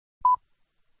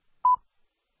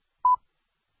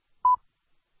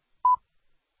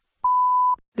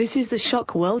This is the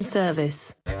Shock World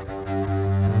Service.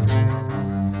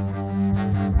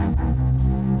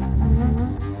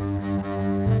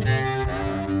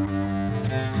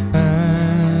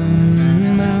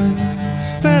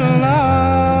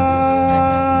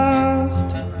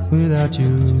 Without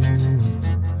you,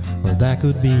 well, that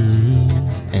could be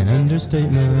an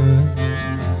understatement.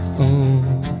 Oh,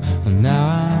 now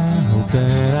I hope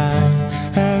that I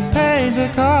have paid the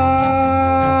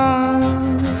cost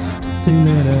to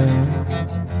let her.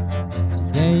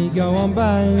 There you go on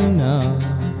by not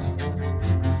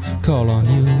call on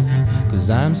you, 'cause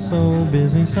I'm so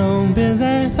busy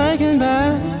thinking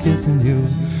about kissing you.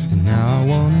 And now I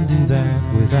wanna do that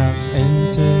without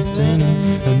entertaining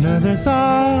another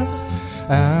thought.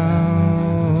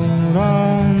 Out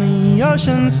on the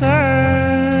ocean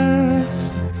surf,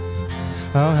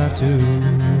 I'll have to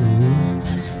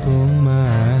pull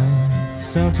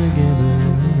myself together.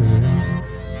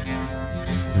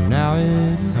 Now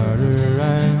it's harder,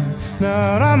 I'm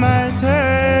not on my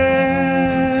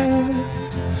turf.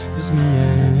 Just me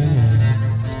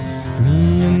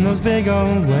and those big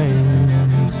old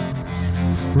waves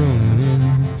rolling in.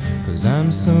 'Cause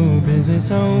I'm so busy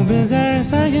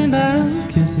thinking about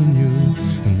kissing you.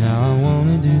 And now I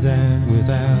wanna do that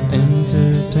without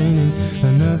entertaining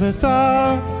another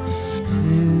thought.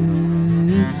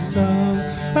 It's so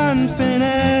unfinished,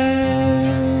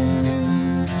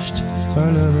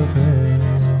 our love affair.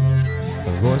 A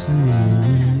voice in me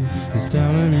is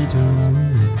telling me to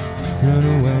run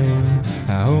away.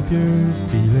 I hope your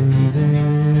feelings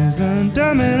isn't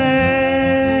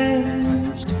diminished.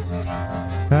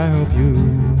 I hope you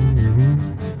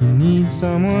need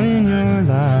someone in your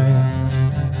life,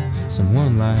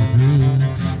 someone like me.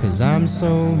 'Cause I'm so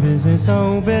busy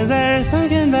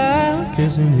thinking about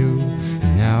kissing you.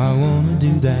 And now I wanna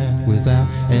do that without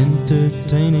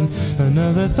entertaining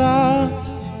another thought.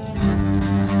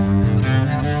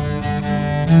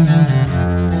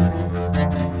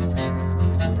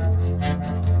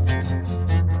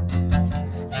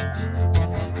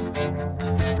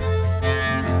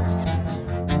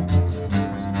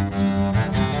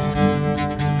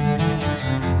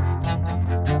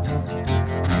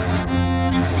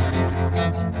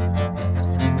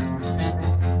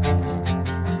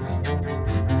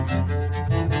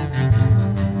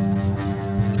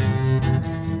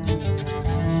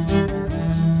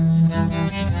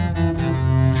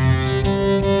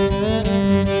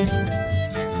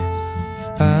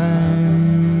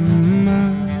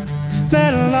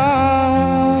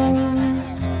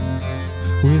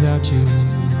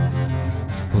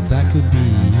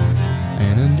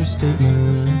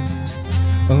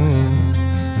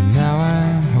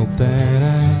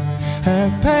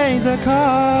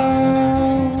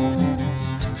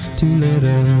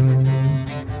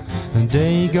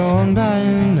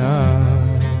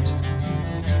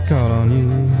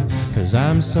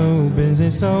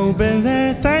 So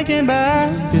busy thinking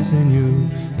about kissing you.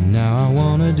 And now I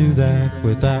wanna do that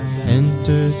without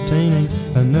entertaining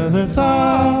another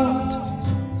thought.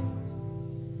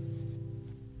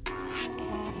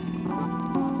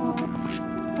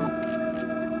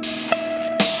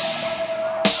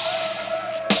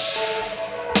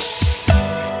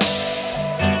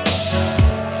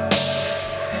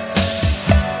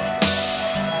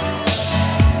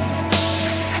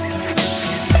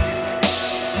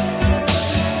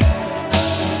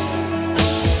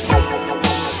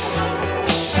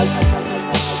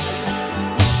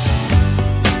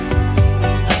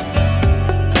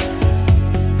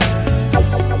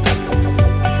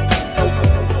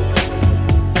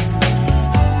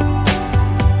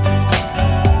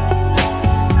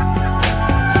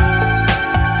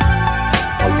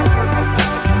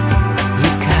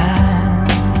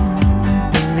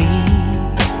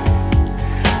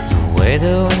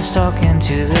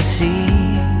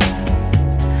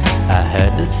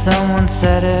 Someone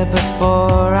said it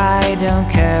before, I don't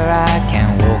care, I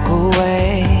can't walk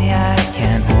away, I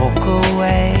can't walk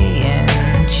away in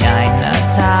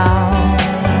Chinatown.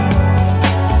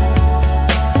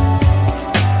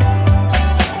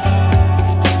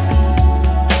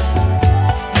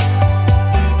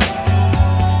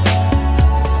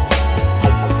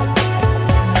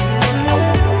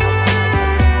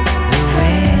 The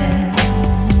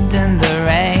wind and the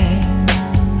rain,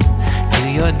 to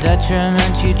your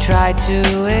detriment you try to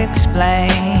explain.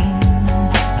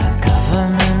 A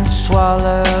government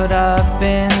swallowed up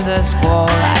in the squall.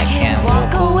 I can't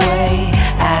walk away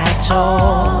at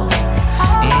all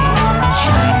in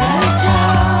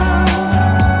Chinatown.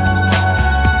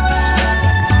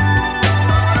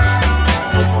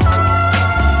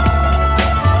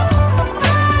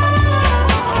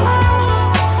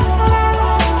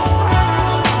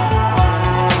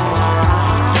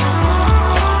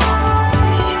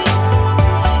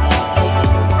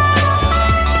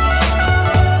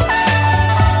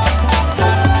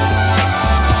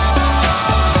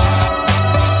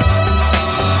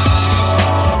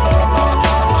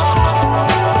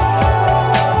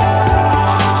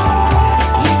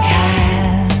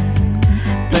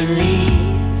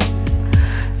 believe,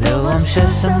 though I'm sure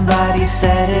somebody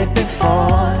said it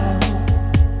before.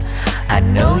 I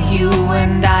know you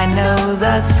and I know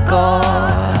the score.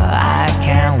 I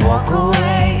can't walk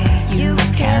away, you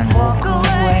can't walk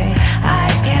away. I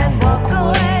can't walk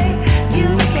away, you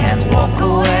can't walk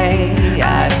away.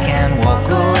 I can't walk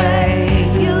away,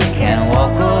 you can't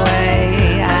walk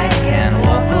away. I can't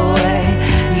walk away,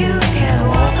 you can't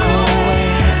walk away.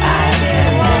 I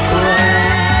can't walk away.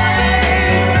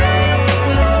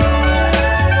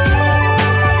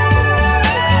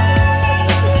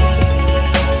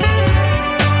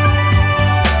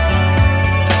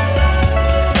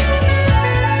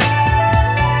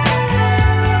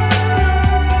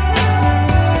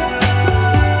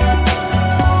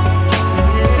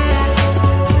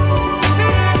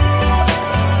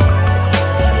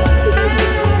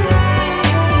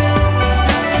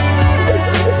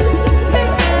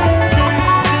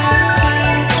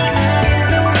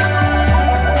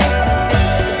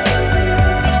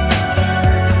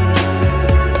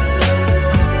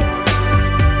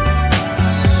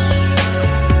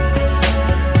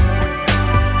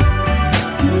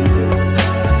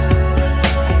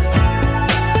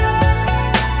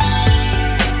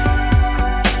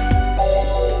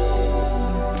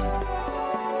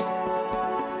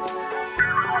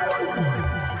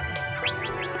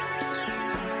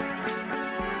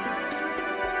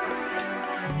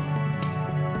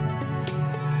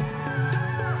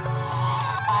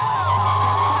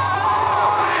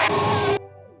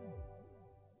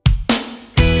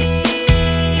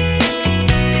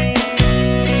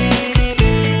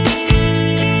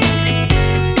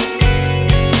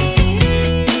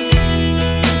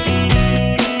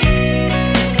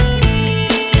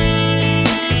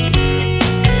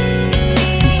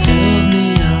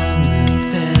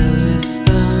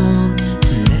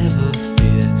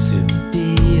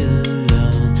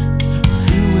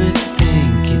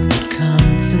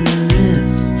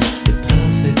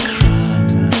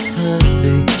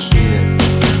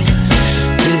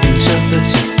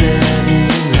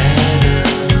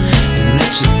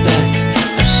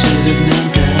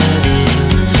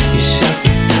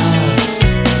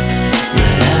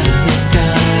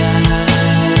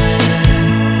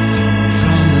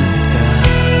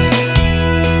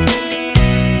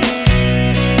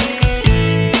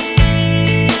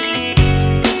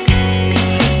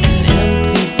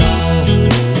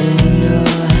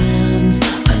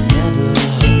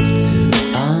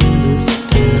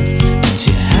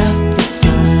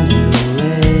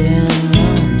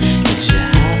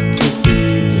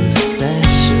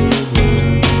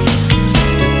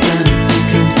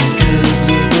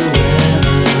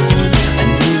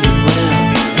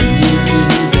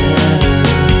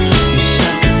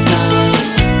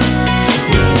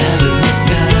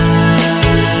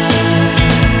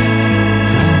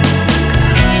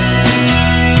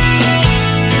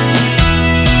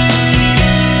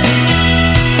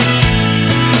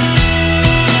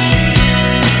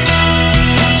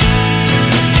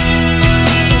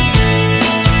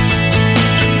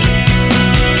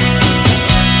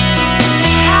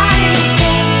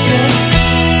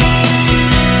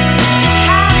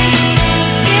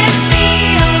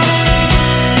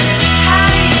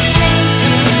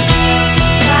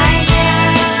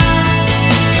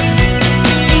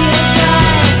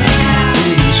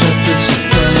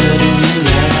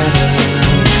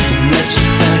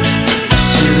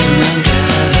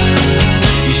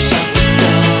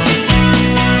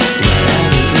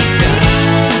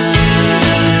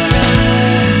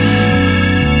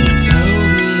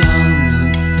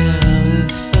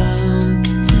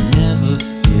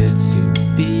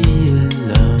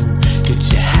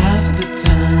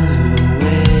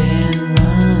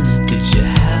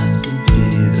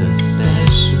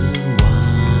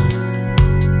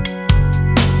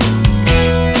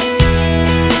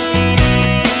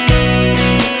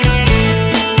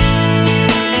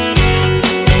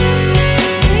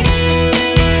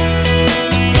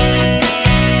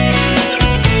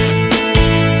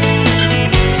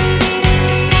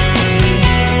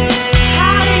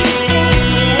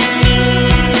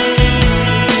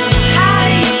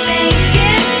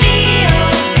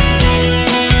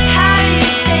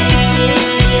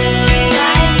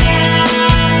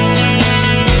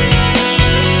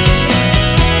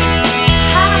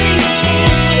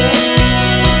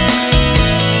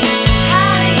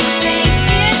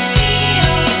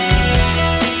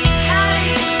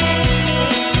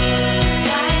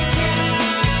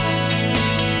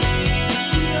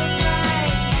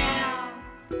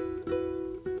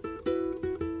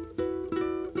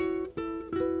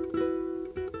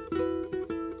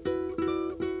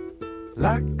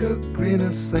 grain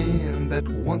of sand that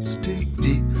wants to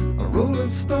be a rolling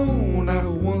stone. I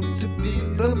want to be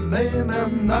the man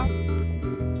I'm not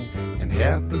and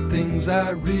have the things I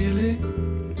really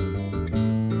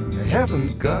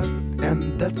haven't got,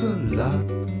 and that's a lot.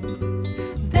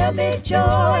 There'll be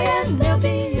joy and there'll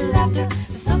be laughter.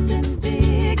 Something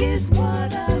big is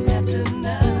what I'm after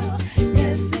now.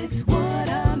 Yes, it's what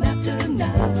I'm after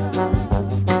now.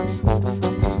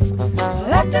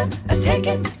 After a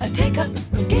taking, a take up,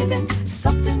 a giving.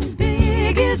 Something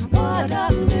big is what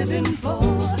I'm living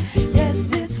for.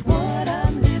 Yes, it's what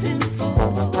I'm living for.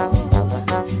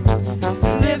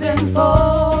 Living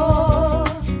for.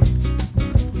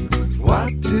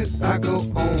 Why do I go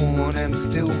on and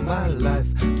fill my life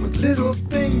with little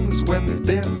things when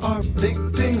there are big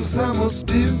things I must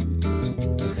do?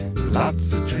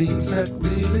 Lots of dreams that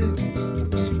really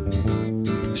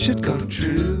should come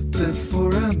true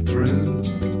before I'm through.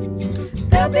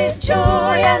 There'll be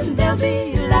joy and there'll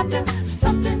be laughter.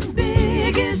 Something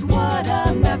big is what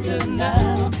I'm after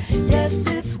now. Yes,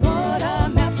 it's what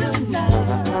I'm after now.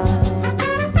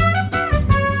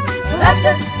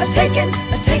 After a taking,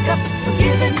 a take up, a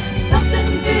giving. Something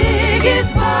big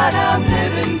is what I'm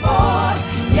living for.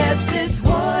 Yes, it's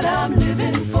what I'm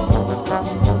living for.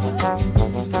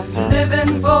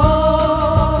 Living for.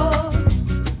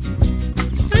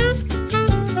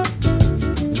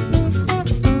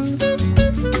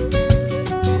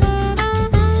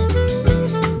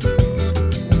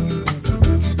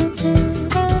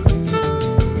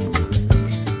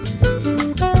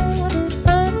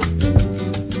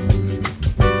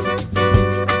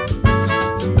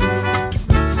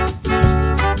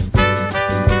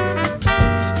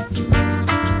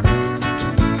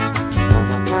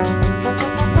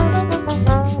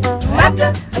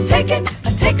 Taking,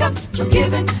 a take up,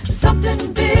 forgiving.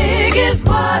 Something big is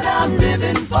what I'm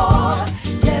living for.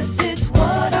 Yes, it's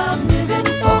what I'm living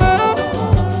for.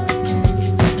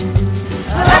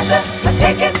 After a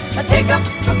taking, a take up,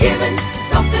 forgiving.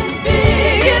 Something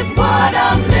big is what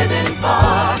I'm living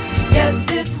for.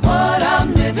 Yes, it's what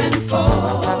I'm living for.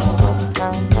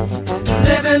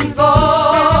 Living for.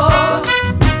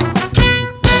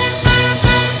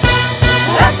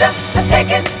 After a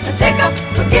taking, a take up,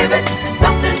 forgiving.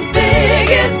 Something big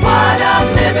is what I'm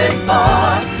living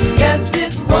for. Yes,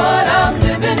 it's what I'm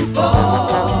living for.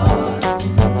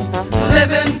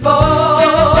 Living for.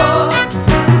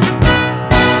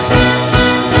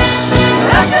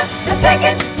 After the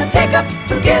taking, the take up,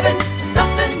 forgiving.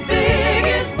 Something big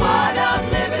is what I'm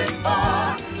living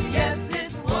for. Yes,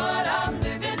 it's what I'm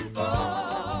living for.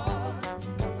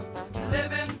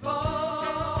 Living for.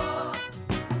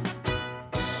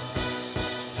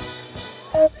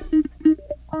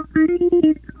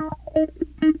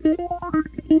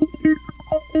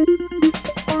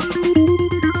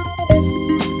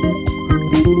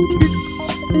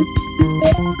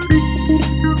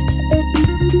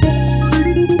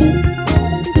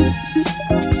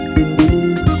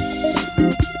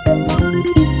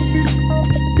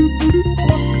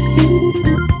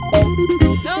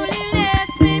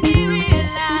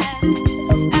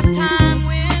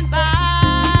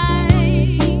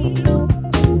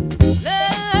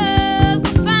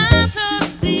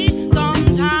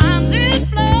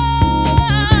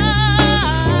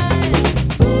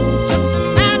 Just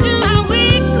imagine how we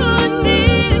could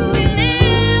be.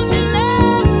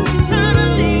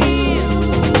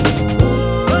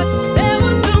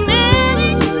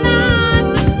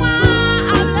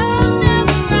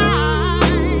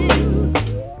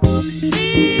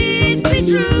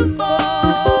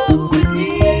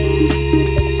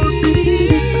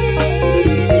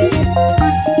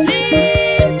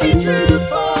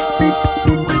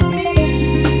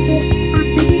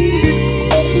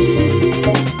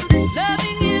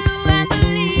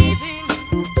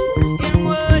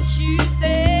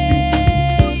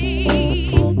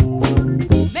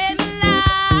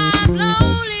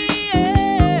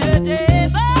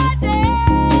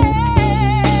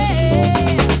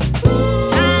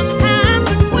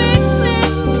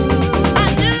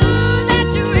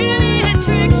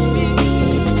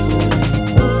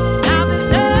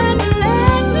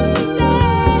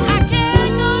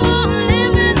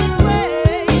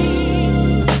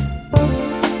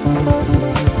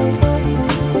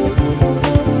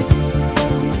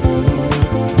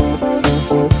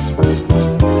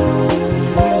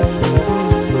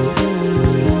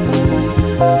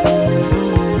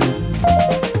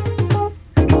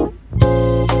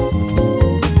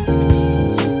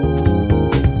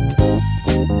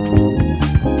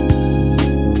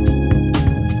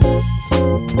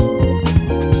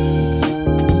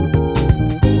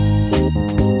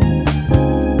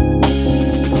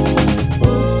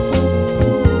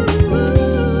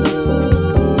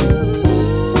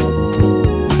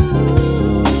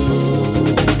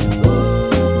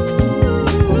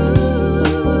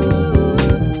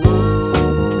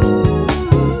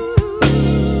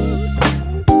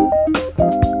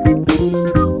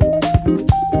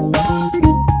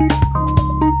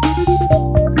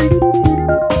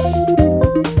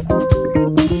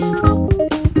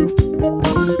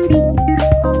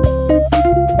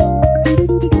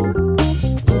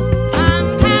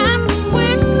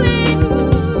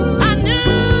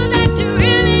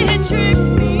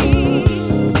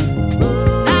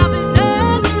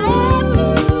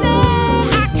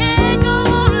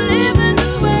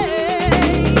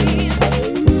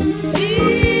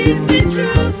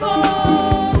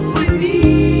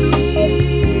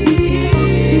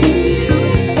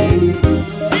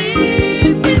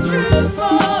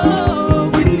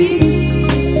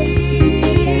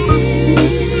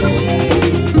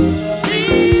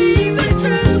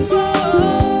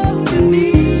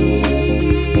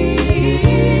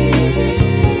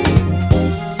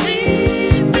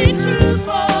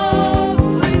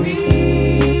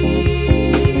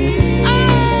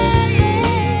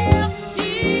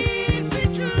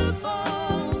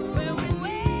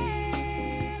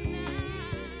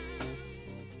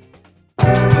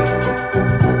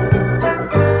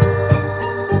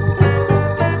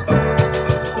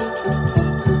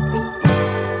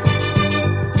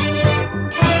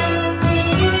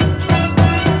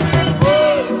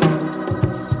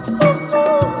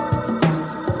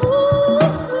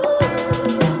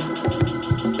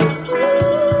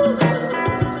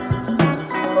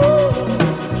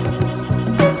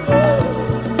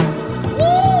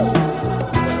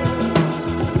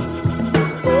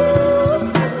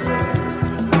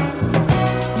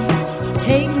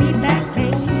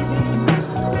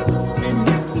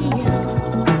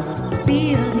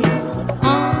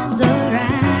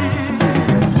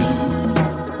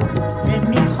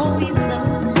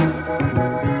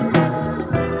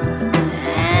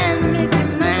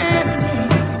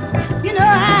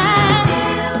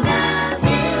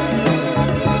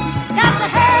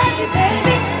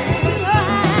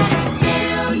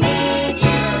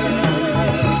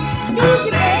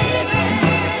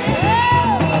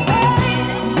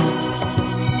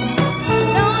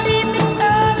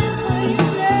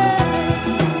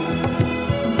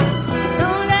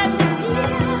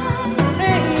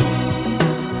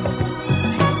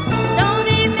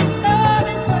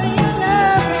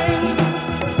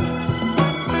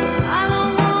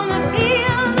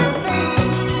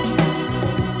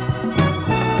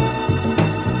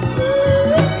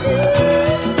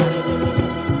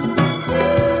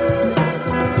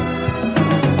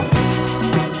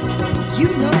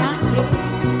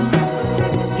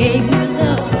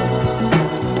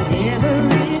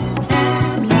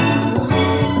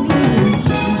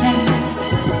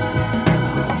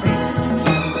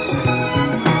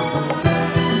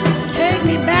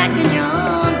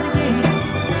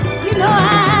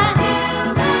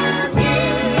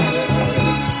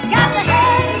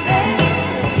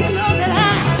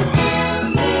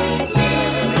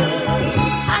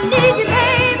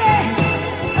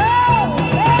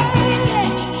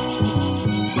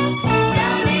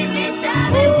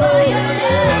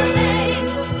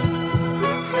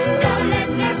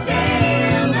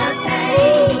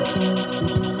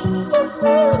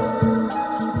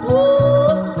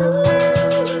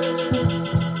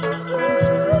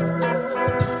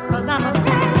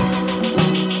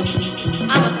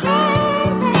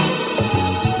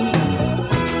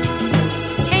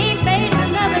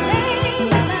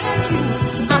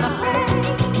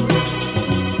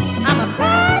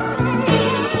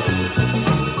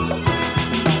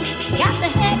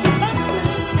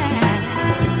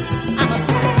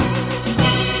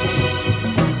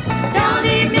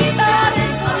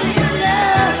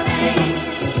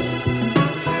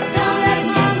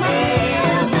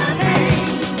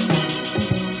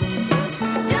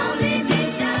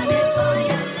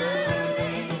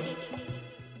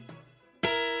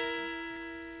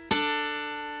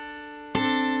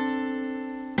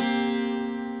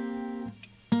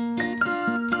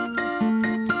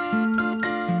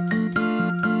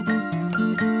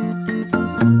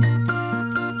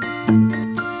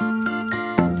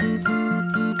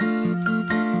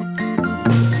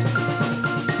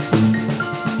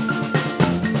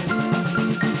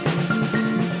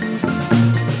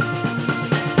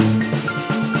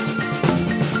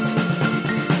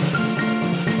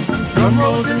 Drum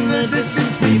rolls in the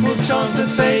distance, people's chants are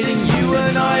fading. You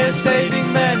and I are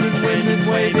saving men and women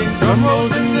waving. Drum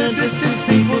rolls in the distance,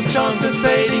 people's chants are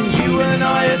fading. You and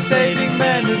I are saving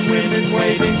men and women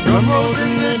waving. Drum rolls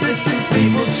in the distance,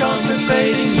 people's chants are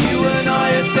fading. You and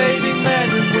I are saving men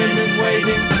and women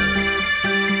waving.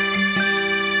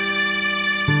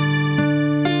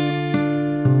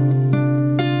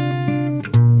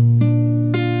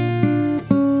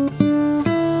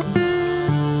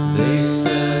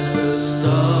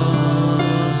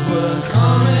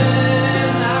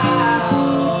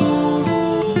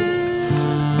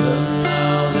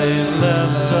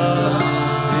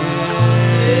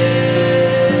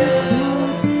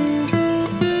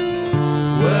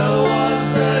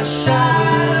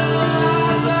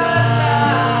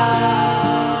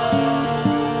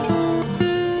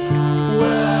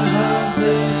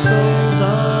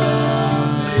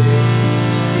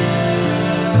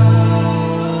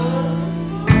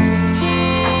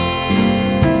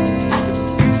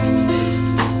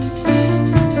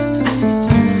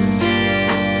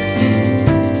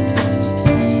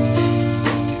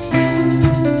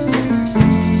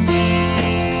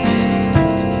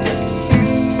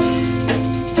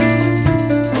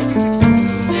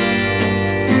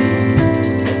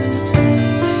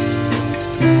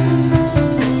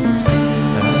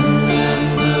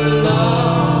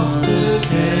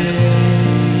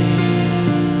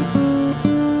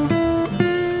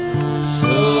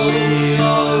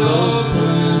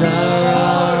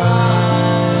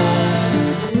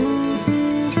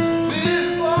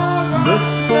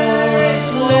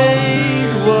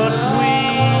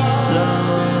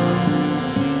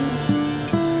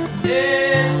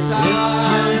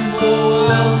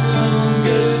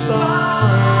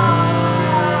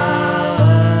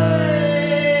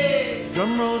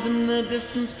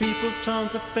 people's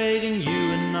chants are fading.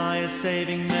 You and I are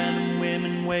saving men and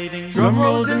women waving. Drum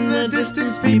rolls in the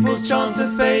distance, people's chants are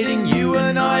fading. You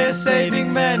and I are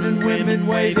saving men and women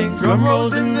waving. Drum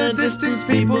rolls in the distance,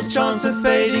 people's chants are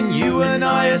fading. You and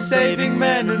I are saving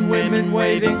men and women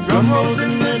waving. Drum rolls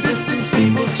in the distance,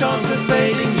 people's chants are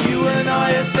fading. You and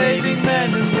I are saving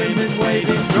men and women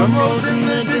waving. Drum rolls in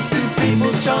the distance,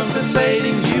 people's chants are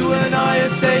fading. You and I are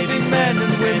saving men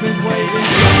and women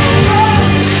waving.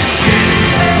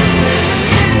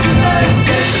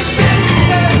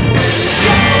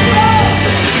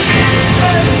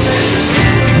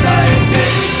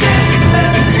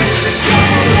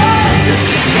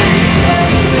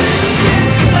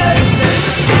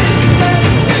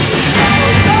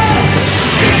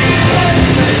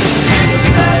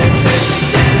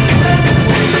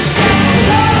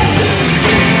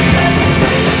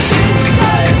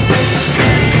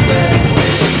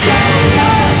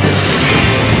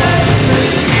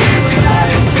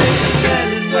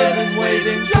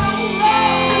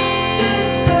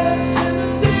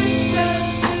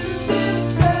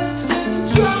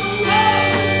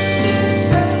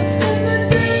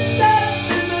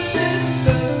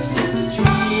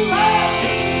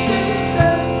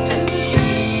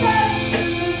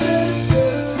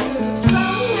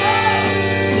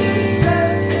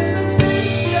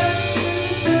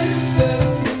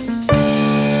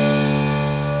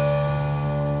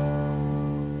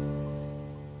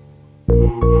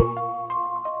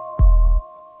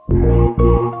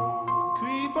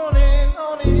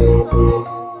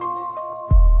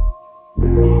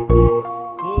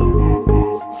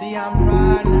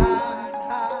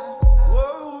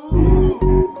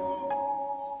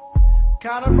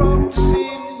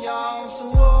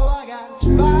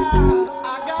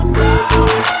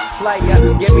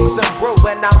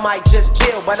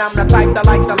 But I'm the type that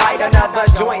like to light another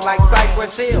joint like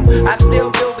Cypress Hill. I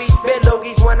still do these spit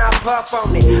loogies when I puff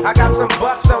on it. I got some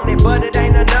bucks on it, but it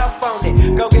ain't enough on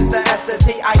it. Go get the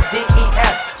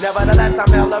S-T-I-D-E-S. Nevertheless, I'm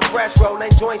hella fresh,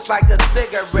 rolling joints like a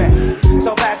cigarette.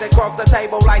 So pass it across the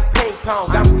table like ping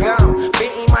pong. I'm gone,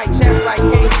 beating my chest like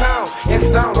King Kong. In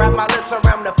zone, wrap my lips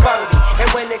around the 40. And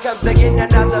when it comes to getting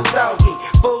another stogie,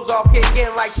 fools all kick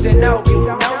in like Shinobi.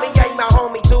 Know me ain't my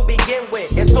homie to begin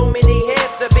with. It's too many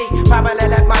hands to be. Probably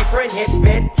let my friend hit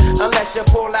bit. Unless you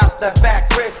pull out the fat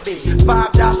crispy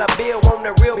 $5 bill on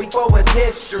the real before it's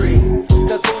history.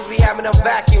 Cause fools be having them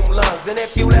vacuum lungs. And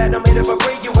if you let them hit it for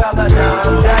free, you hella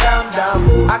dumb.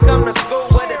 Da-dum-dum. I come to school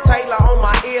with a Taylor on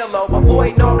my earlobe,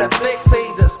 avoiding all the flick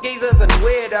teasers, skeezers, and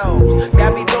weirdos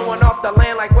that be throwing off the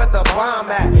land like where the bomb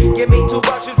at. Give me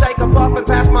 $2, you take a puff and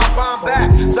pass my bomb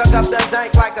back. Suck up the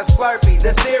dank like a Slurpee.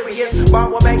 The serious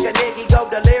bomb will make a nigga go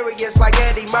delirious like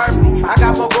Eddie Murphy. I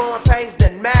got more growing pains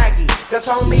than Maggie, cause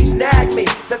homies nag me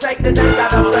to take the dank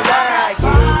out of the bag.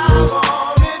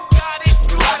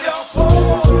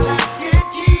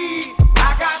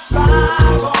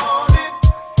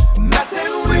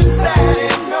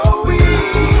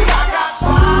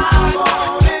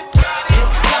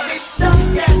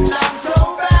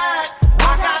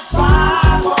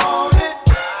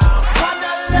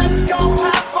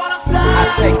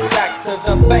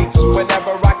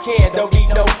 Whenever I can, don't need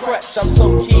no crutch, I'm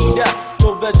so keyed up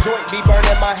till the joint be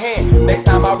burning my hand. Next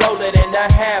time I roll it in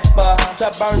a hamper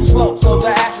to burn slow, so the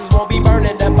ashes won't be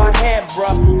burning in my hand,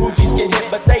 bruh. Hoogies get hit,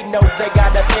 but they know they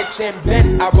got a pitch and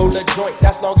bent. I roll a joint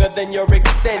that's longer than your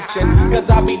extension, cause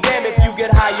I'll be damned if you get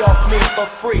high off me for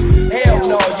free. Hell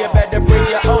no, you better bring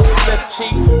your own split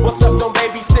cheek. What's up, don't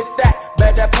babysit that?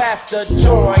 Better pass the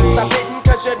joint. Stop hitting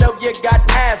cause you know you got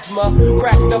asthma.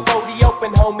 Crack the 40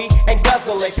 open, homie, and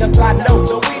guzzle it, cause I know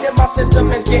the weed in my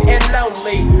system is getting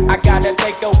lonely. I gotta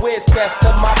take a whiz test to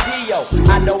my P.O.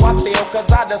 I know I feel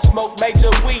cause I done smoked major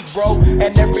weed, bro.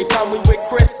 And every time we with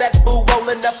Chris, that fool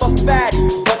rolling up a fatty.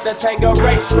 But the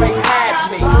Tangeray straight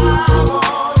had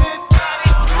me.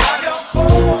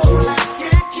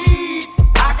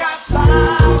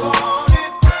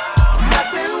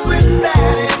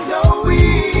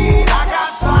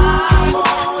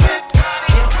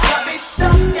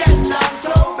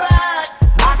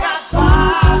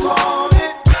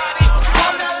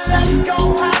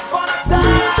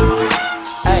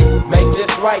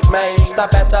 Right, man,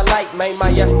 stop at the light, man. My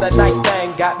guess the night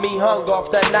thing got me hung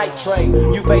off the night train.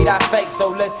 You fade, I fake, so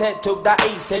let's head to the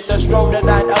east. Hit the stroll to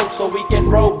 90 so we can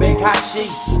roll big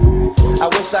hashish. I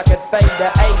wish I could fade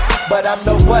the 8, but I'm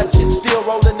no budget. Still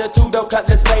rolling the 2-door, cut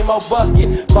the same old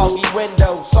bucket. Foggy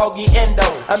window, soggy endo.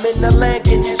 I'm in the land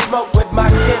getting smoke with my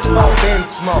kid. Up in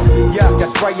smoke, yuck, I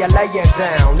spray you laying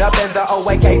down. Up in the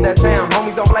OAK, the town.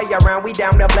 Homies don't play around, we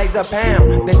down to blaze a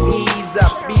pound. Then ease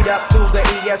up, speed up through the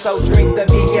ESO. Drink the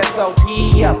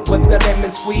VSOP up with the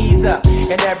lemon squeeze up.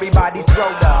 And everybody's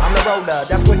throwed up. I'm the roller,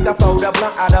 that's quick to fold a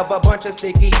blunt out of a bunch of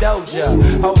sticky doja.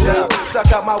 Hold up,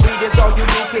 suck up my weed, it's all you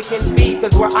need, kicking feet.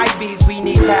 Cause we're IBs, we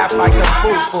need tap like a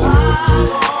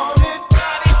foo-foo.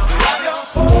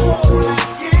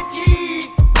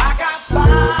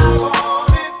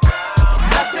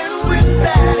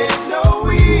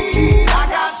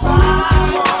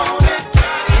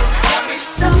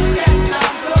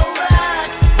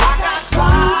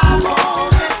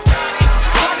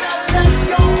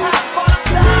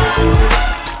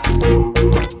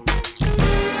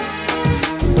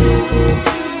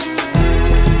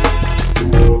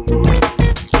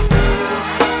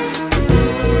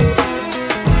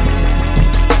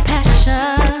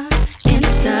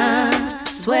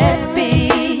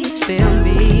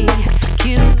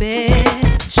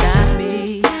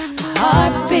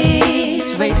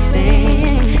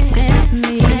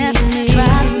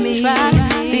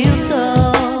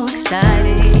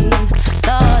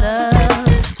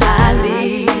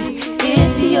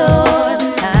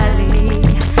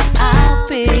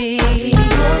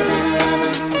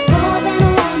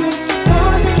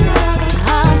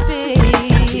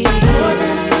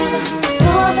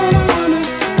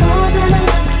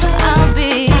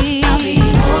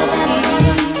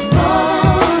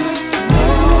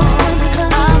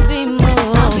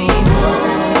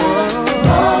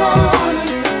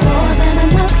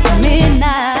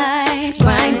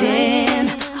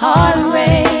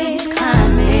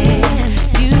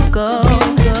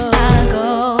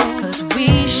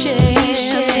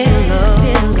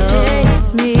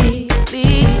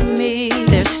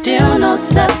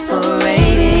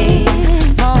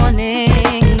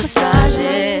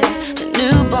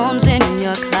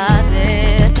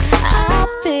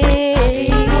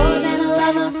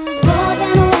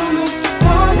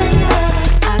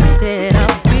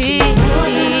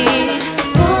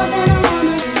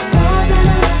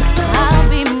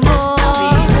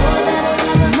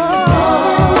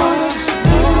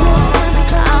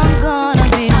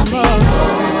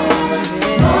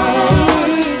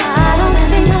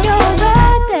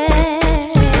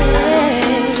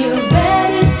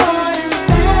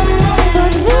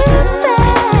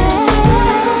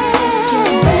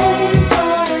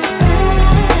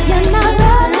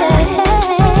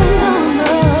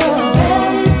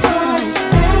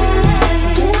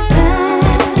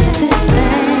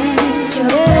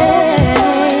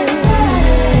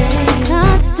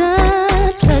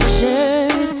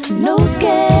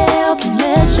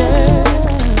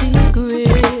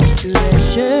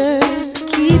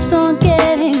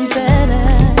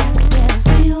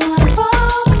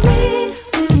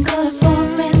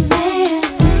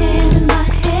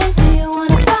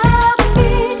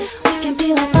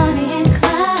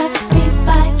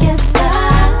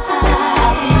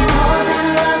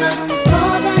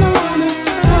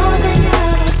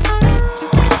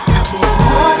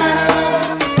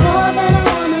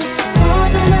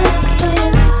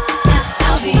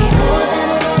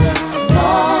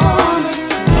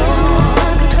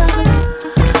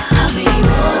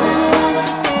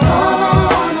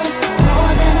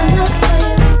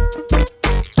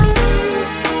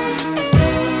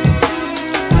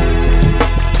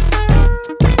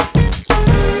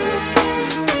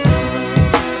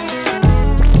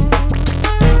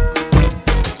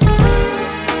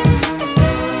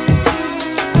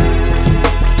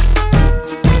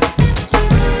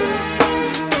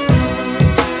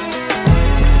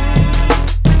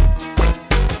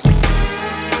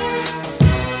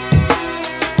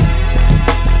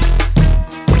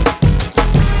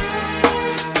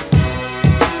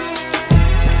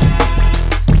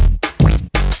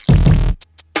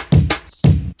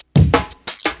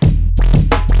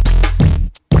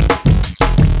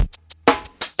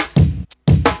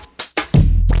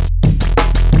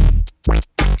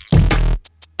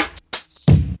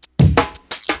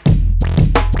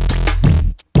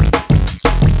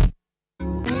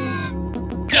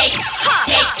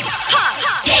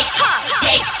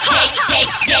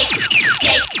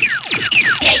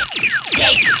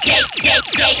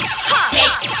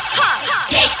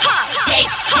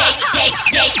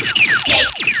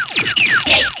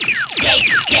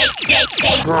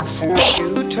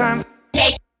 Good time.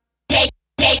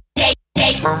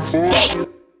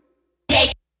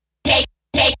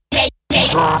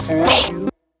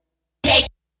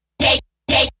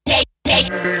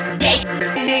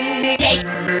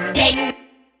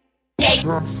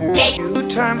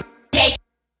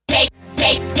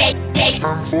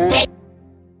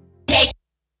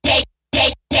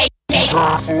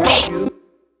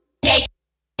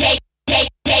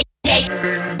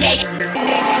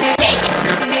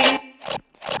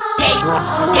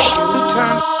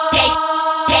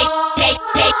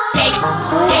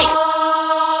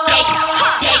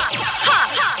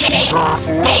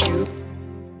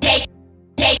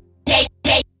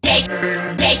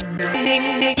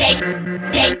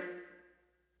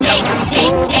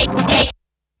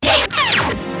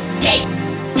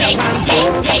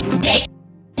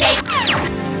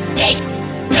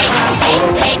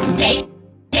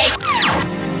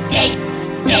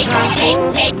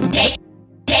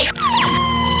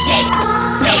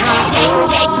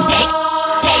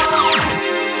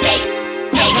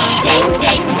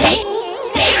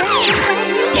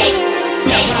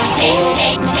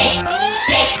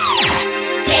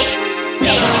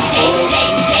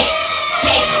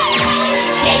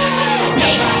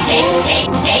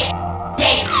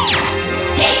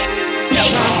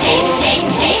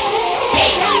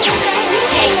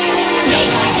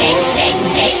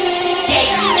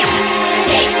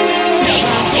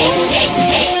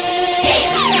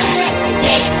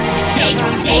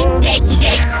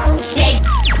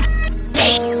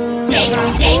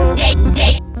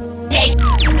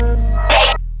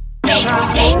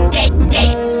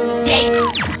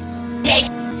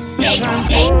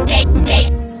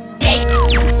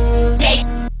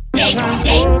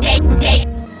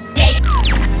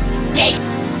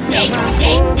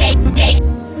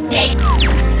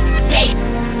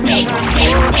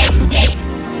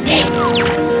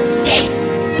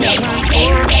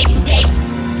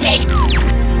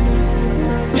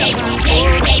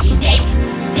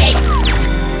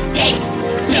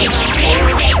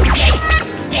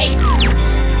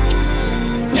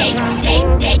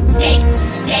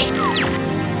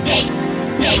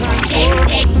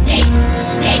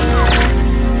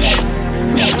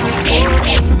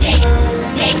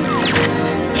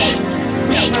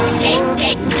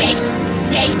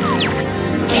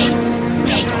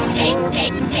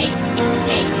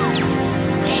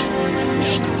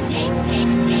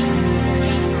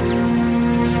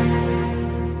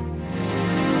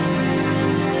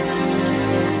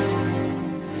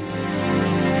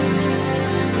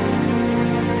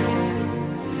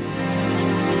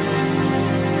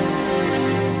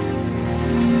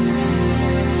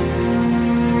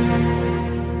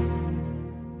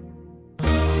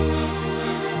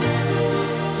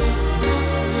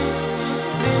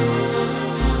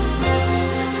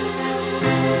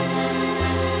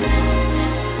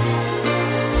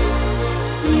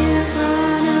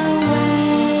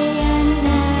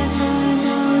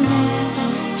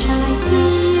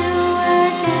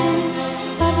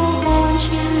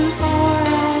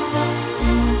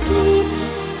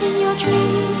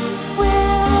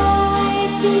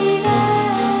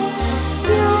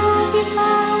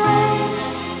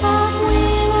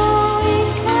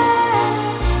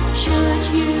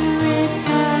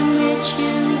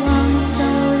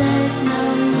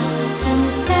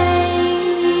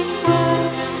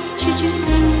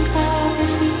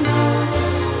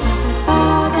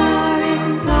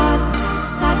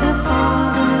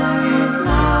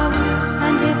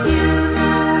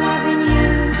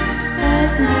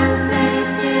 no place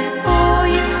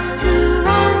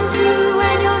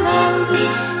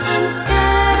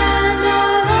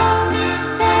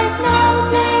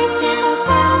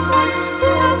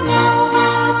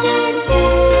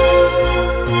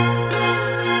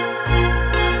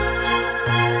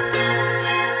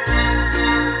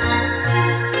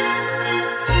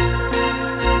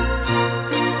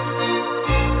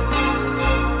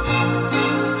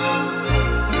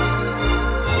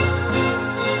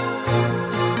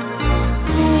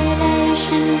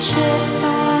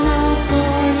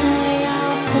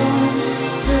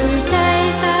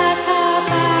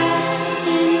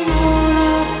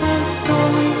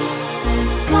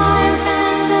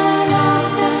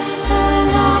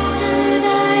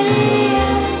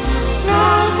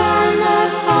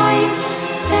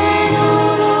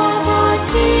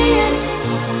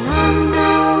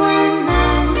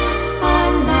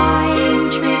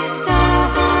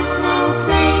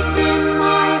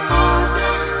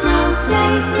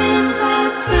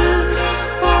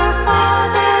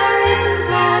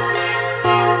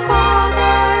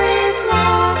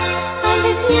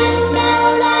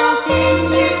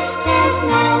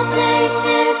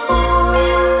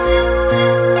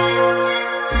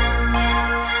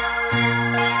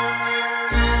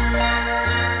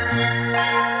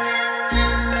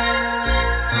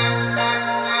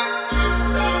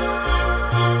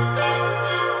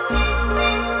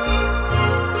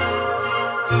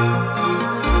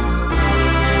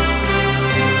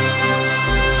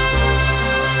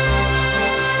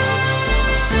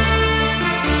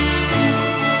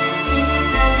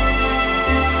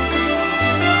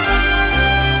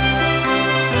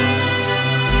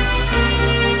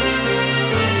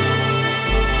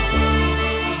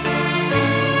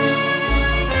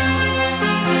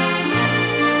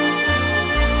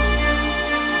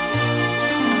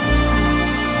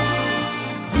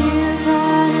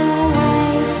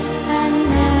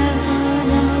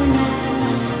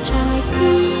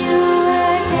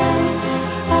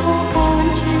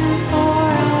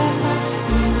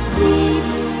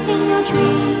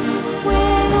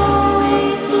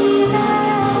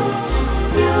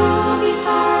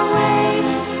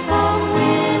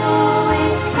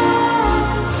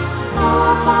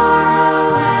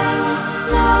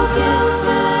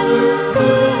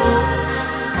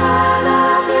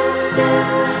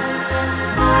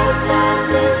I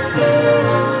sadly see.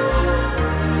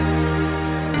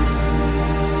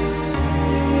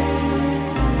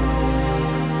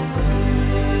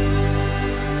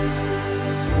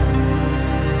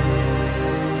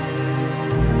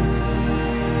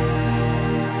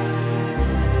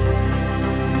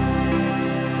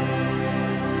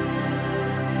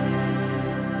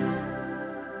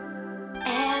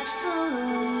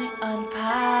 Absolute on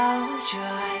power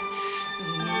drive.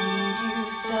 We need you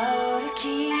so to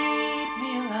keep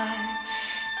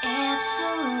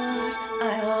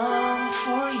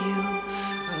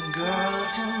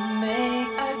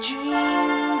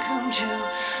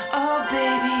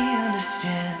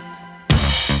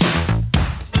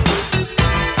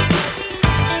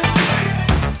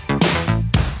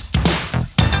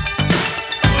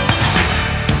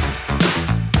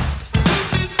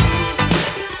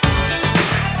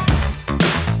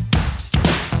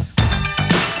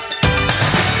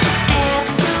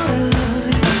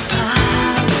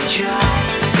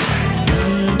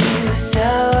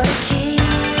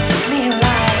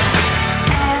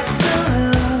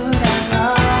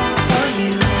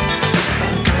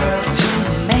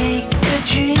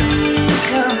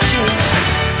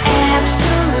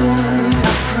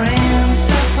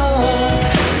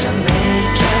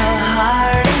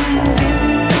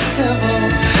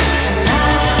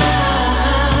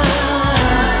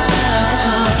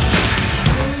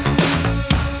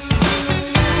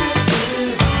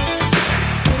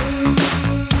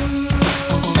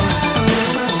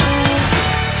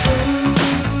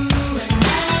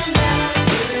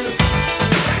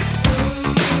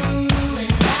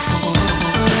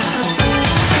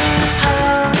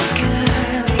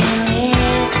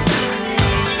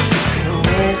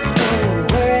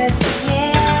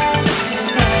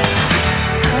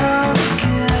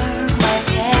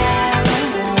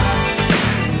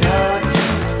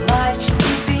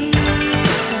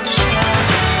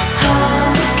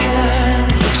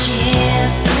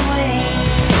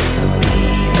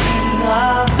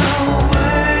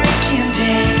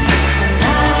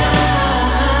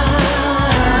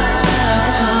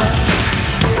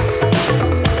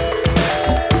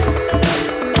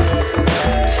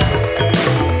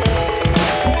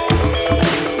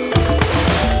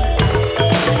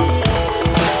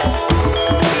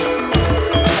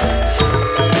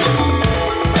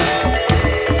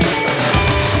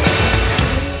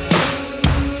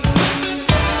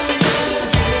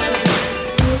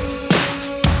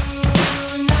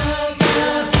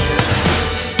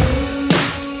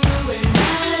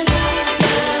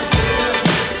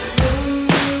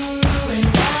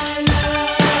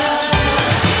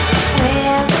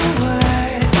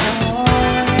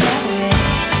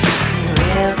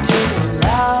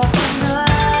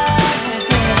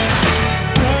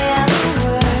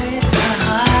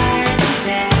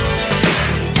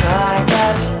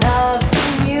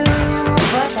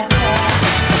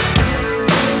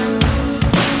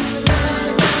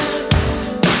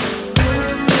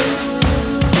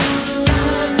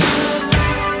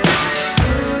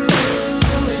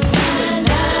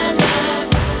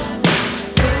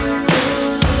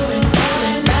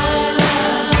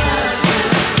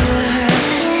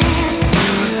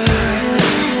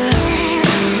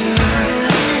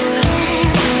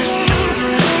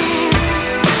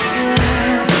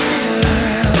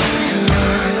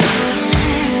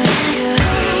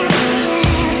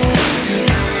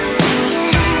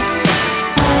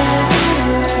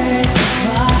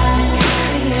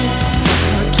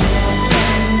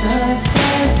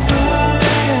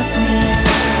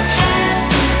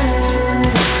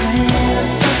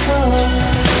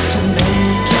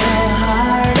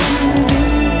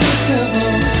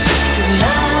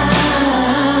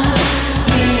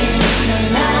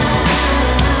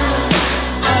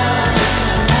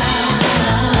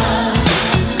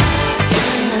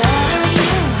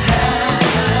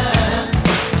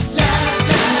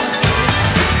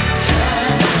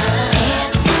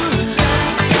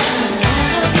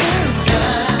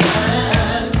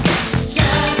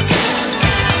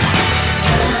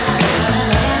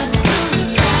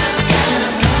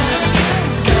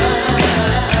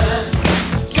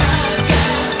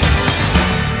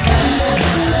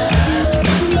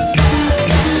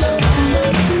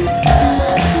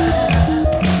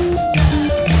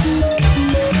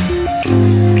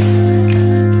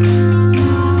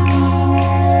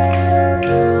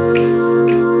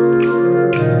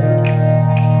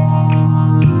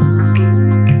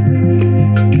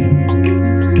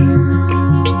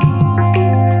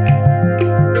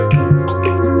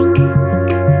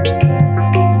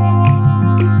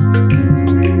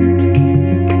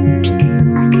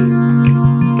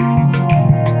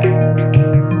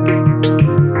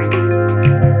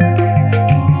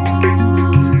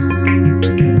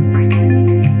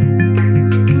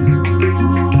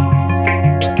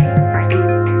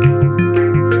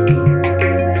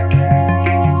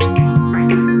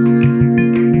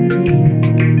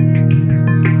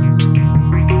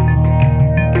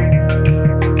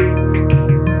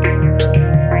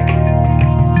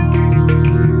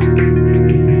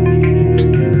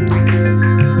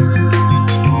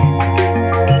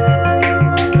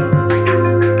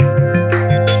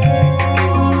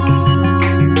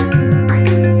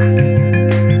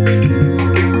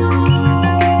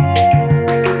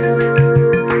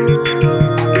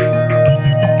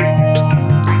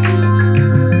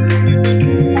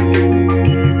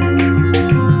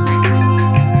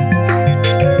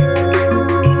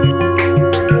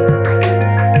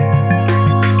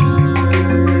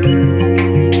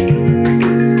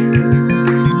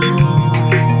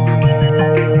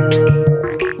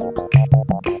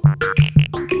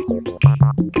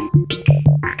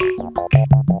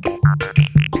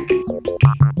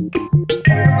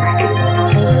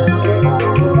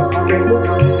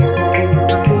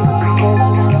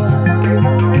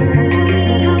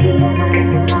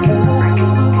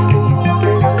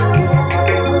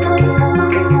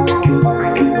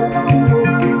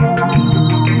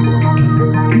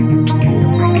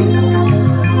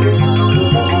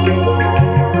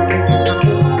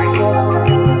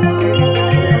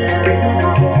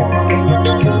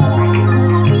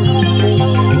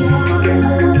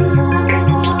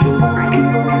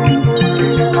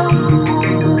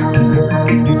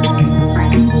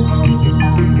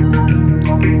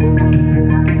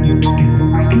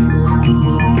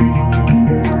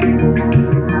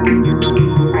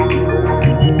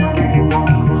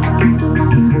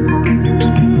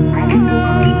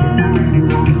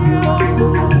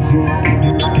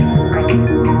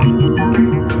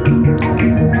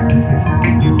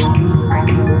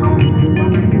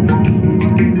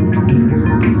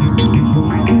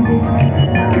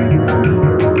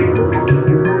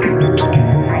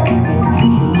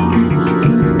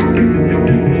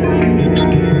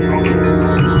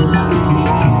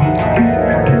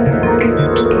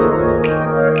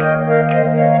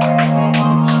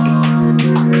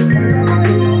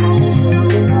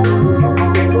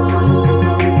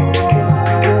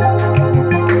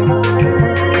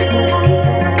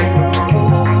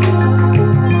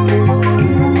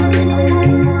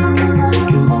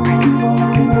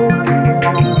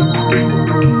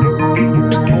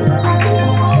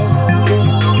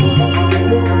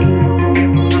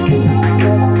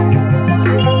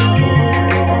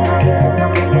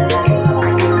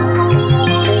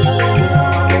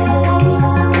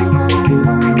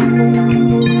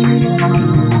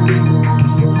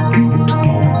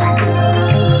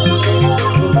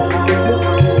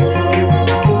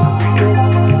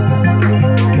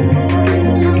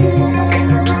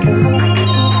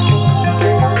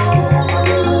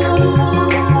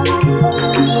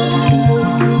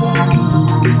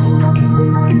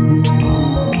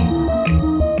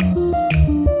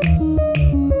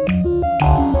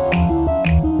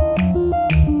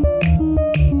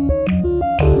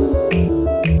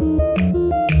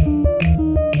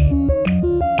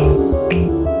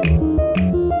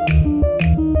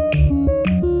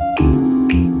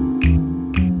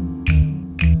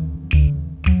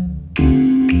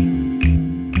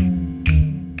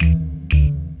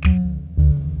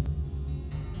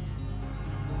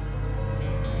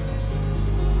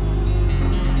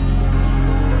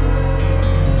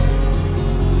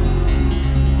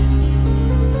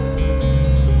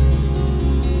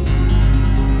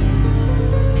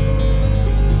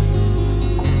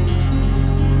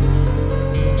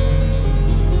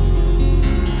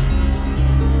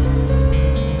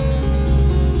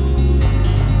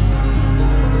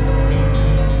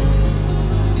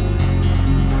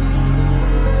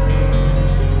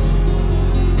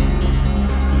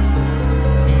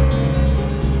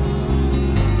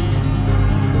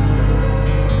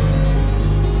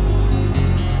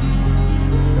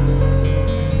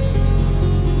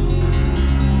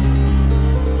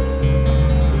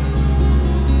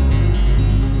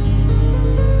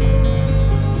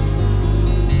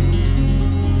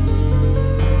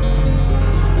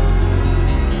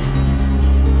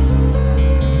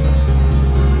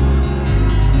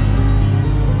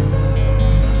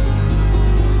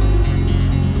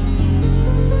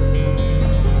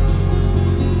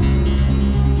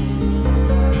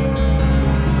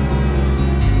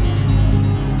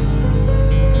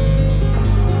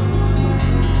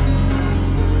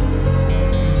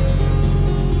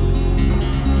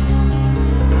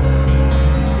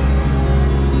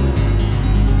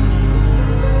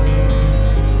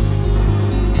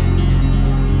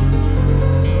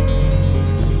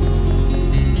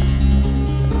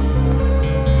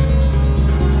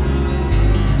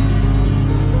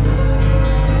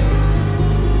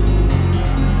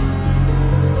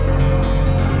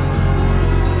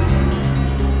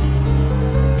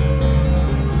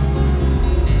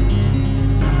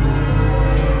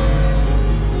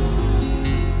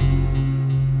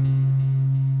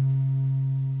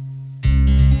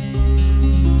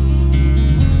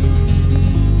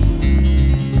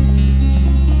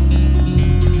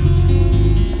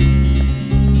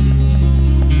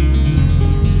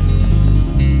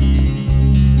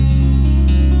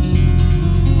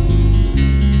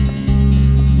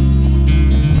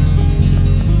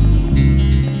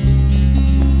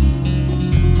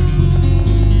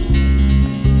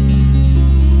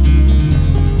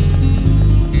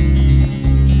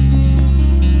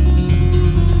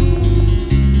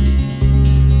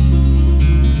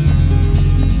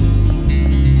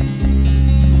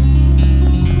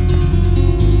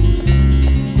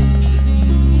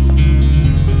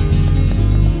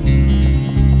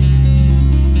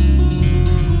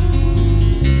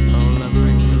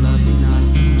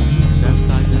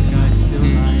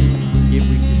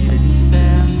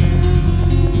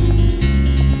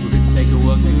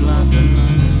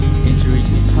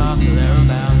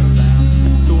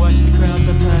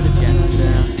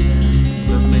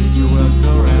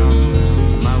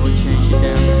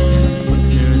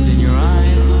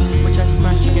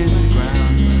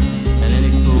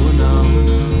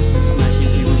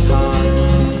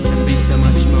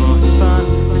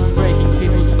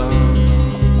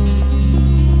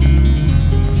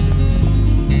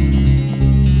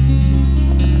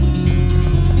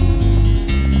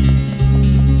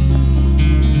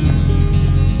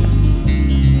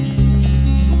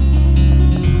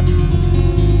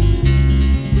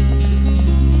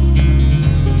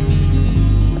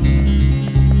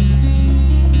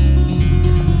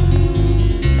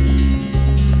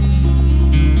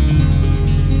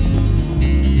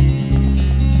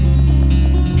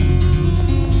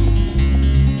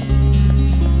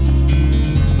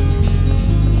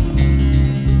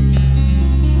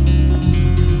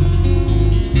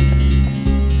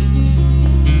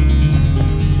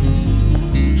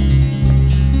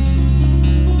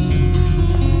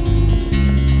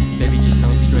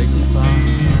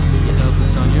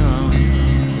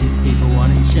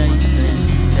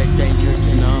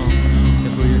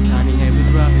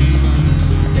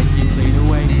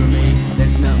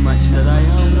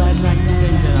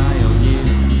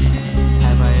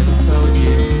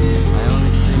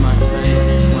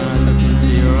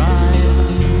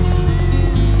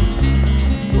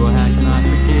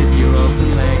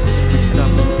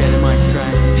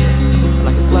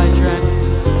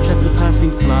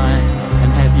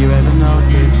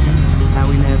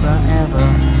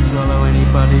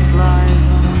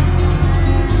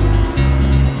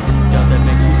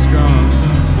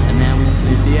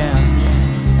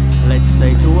kids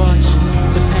stay to watch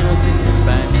the penalties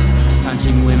dispatch.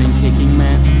 Punching women, kicking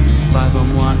men, 5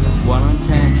 on 1, 1 on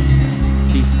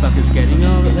 10. These fuckers getting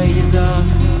all that they deserve.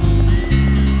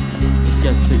 It's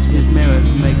just tricks with mirrors,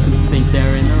 make them think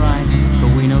they're in the right.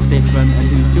 But we know different, and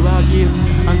who's to argue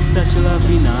on such a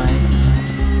lovely night?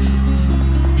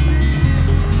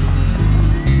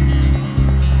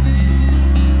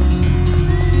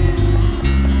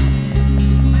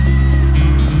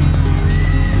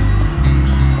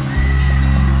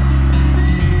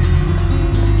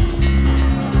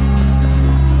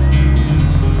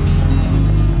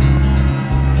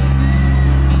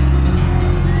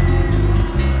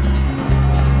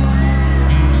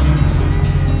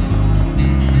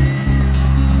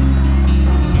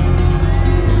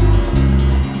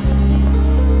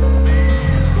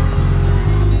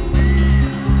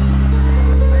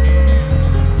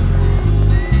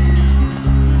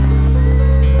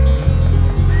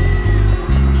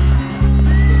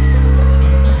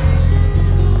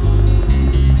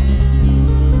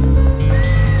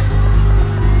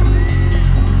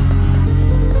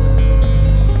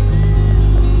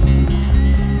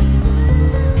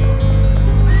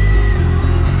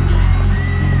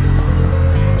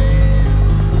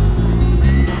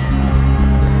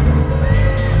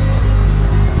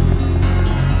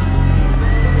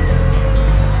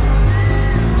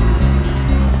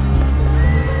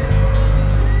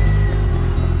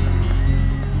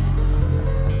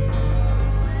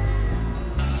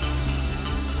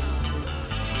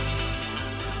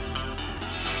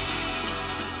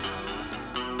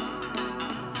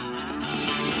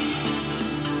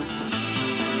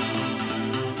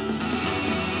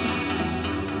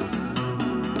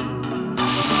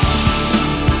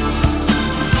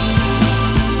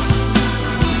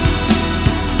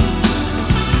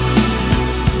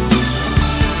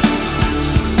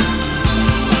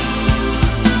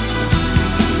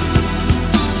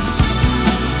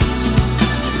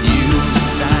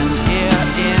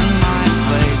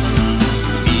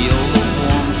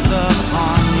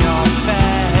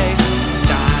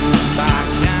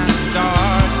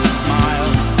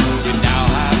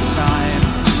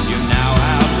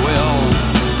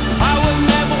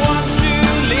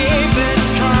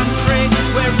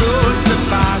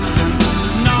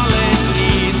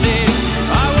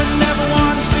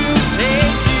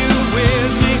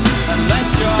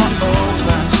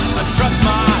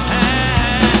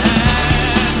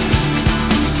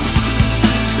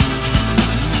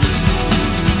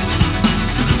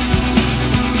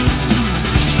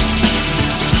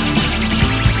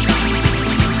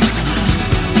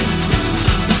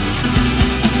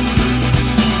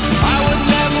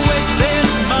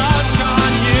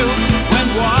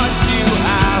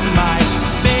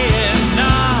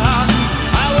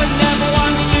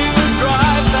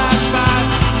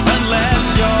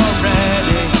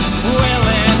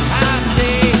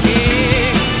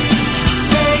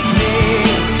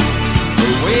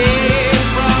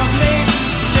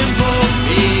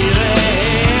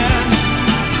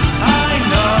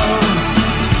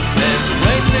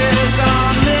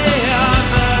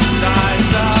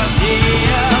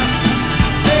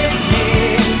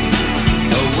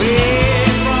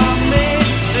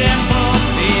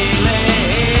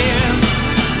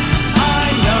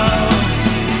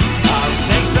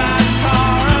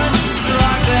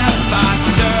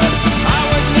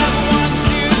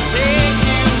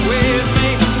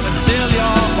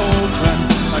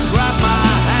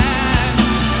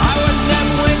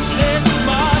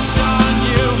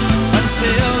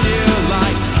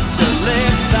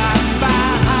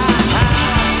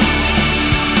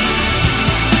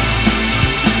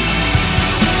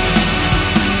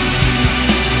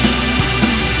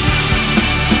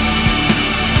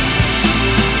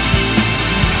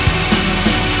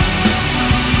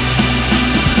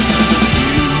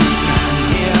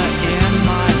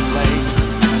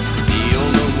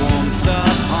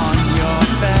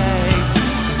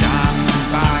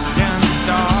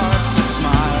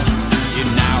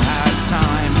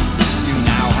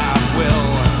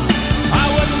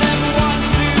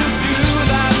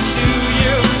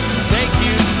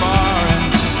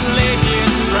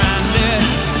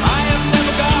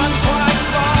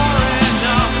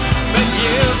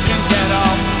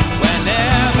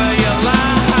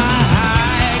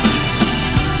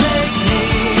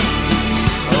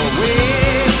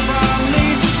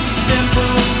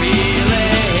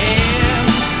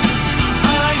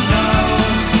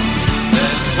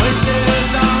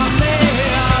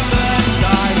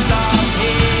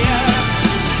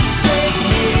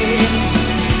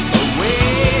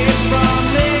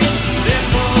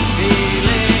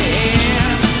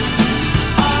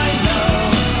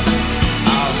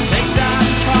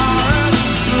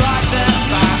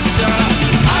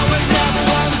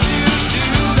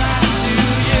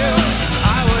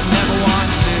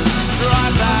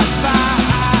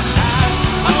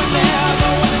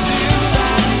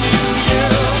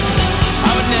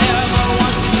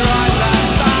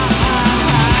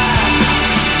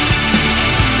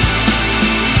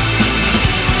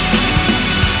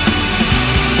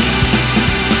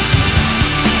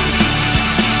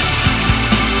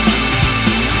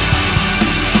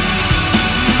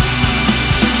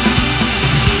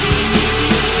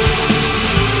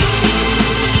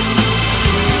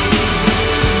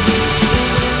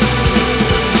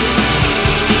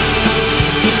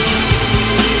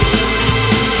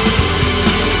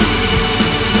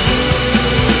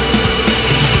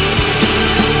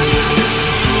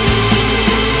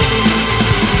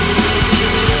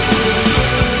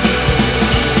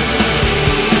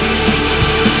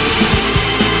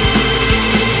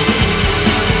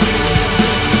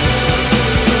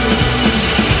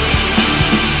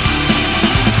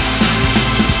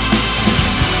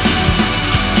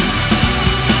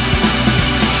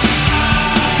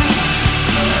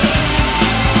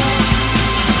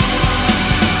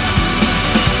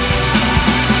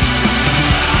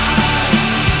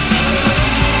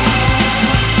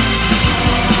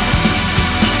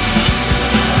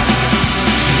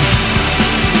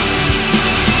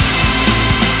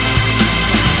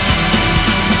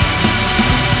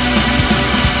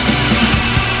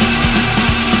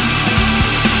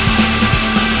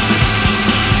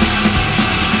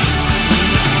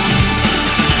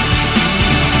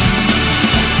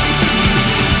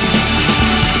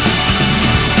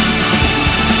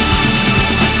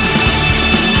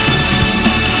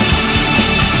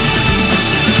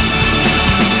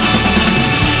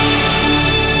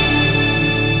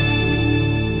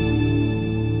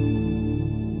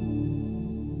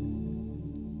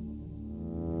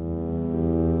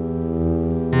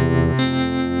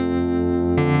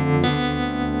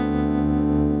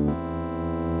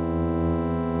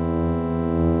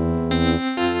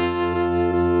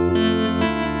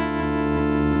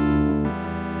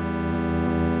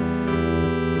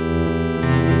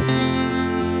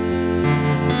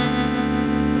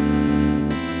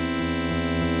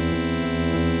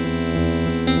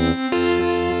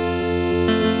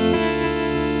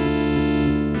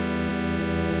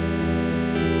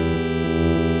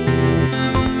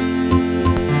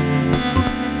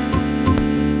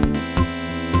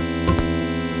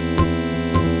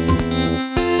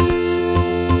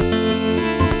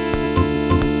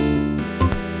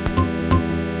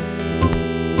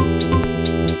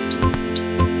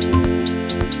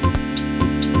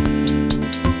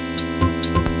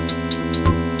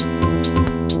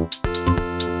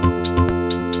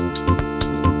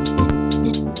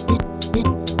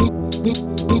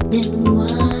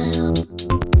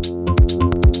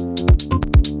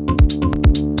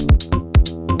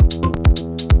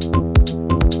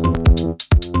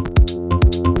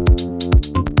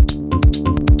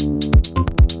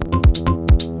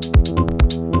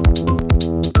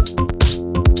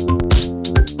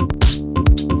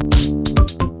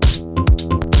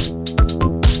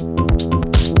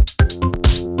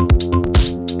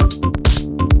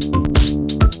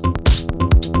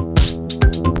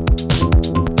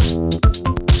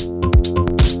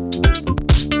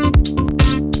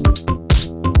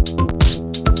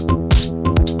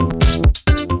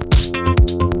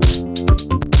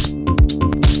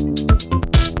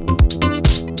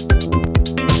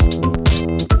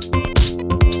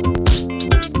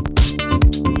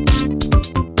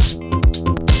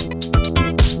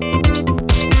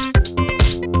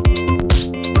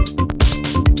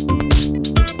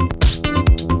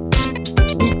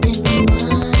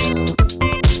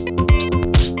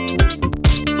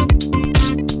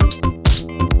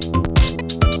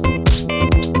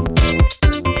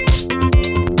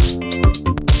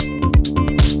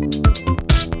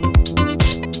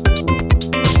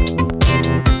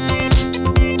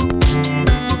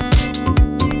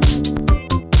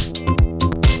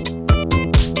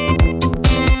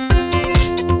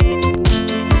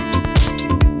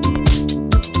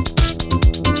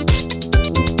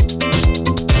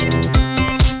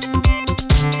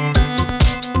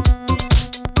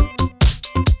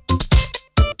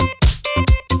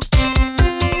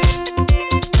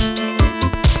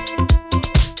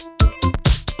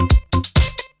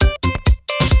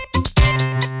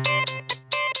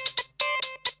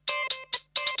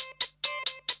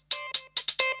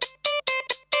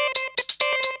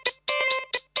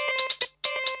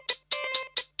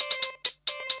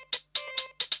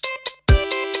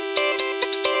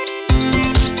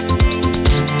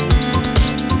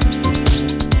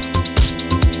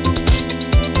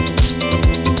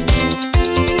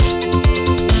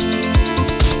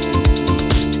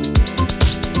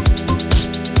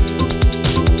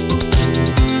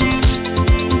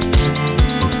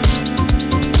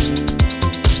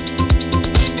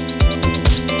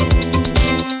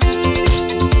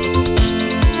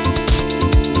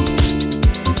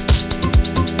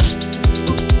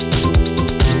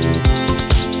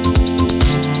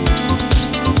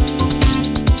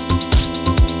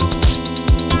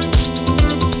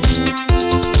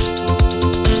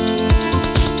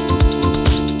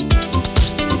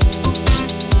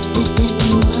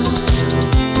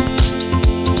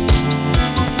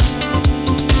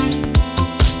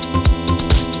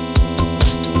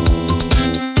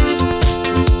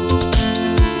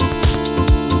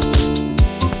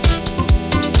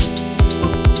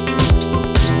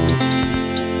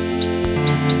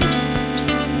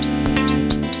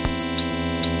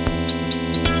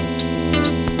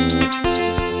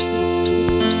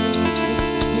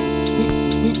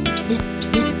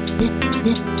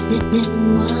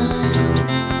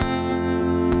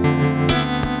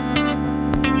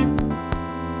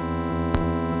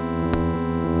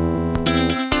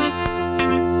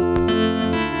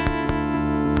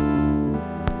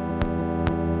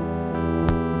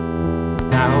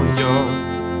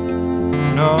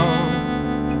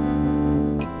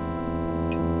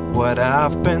 what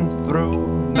I've been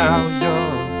through. Now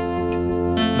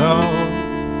you'll know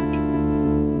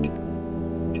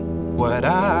what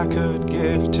I could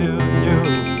give to you.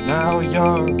 Now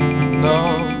you'll know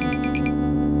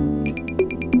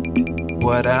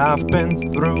what I've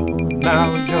been through.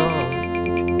 Now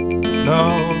you'll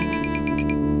know.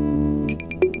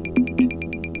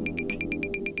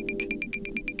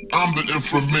 I'm the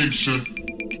information.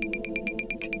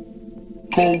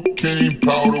 Cocaine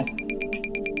powder.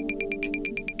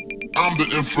 I'm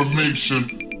the information.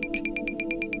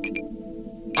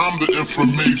 I'm the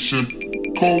information.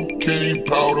 Cocaine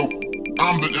powder.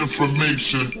 I'm the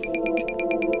information.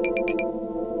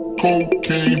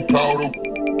 Cocaine powder.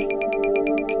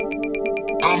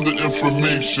 I'm the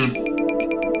information.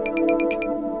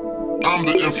 I'm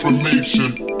the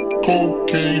information.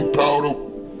 Cocaine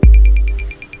powder.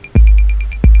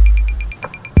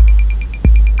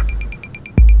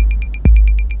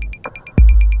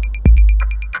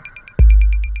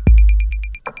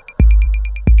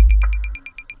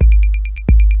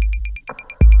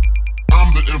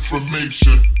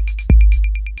 Information.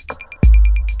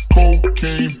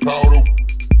 Cocaine powder.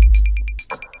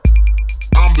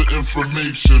 I'm the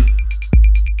information.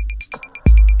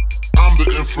 I'm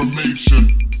the information.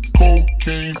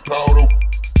 Cocaine powder.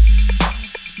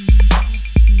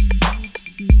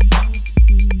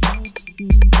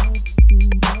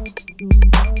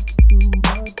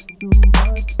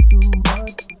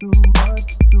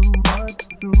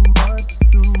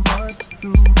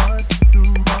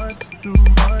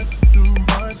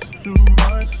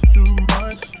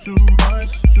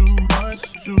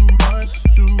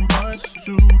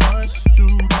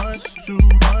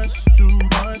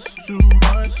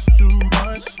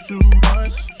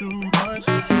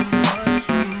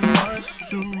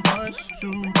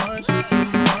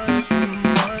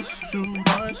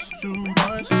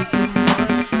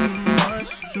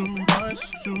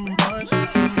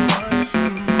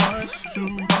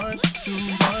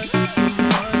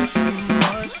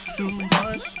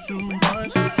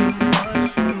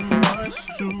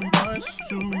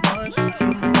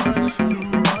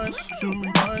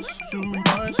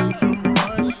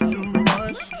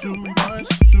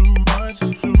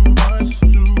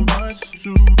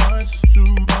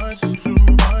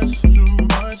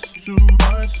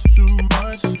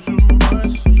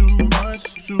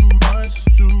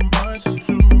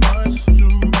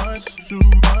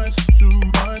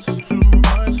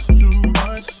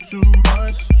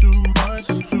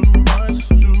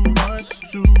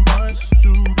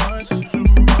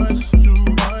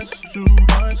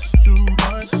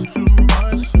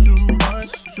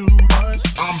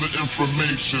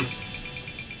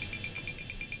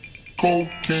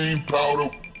 Cocaine powder.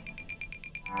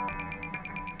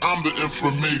 I'm the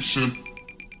information.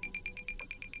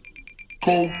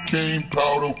 Cocaine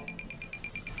powder.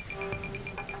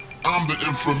 I'm the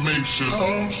information.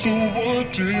 I'm so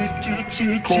addicted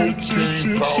to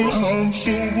cocaine powder. I'm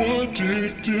so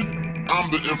addicted.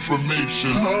 I'm the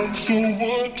information. I'm so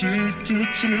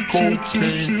addicted to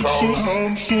cocaine powder.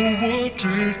 I'm so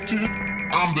addicted.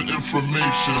 I'm the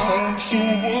information. I'm so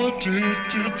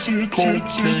addicted to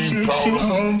cocaine powder.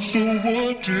 I'm so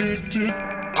addicted.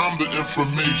 I'm the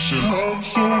information. I'm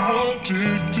so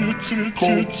addicted to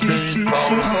cocaine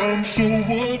powder. I'm so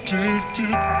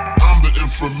addicted. I'm the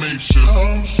information.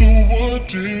 I'm so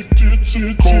addicted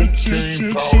to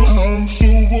cocaine powder. I'm so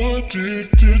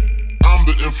addicted. I'm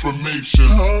the information.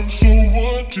 I'm so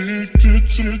addicted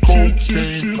to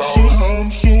cocaine powder. I'm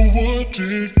so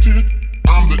addicted.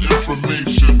 I'm the information.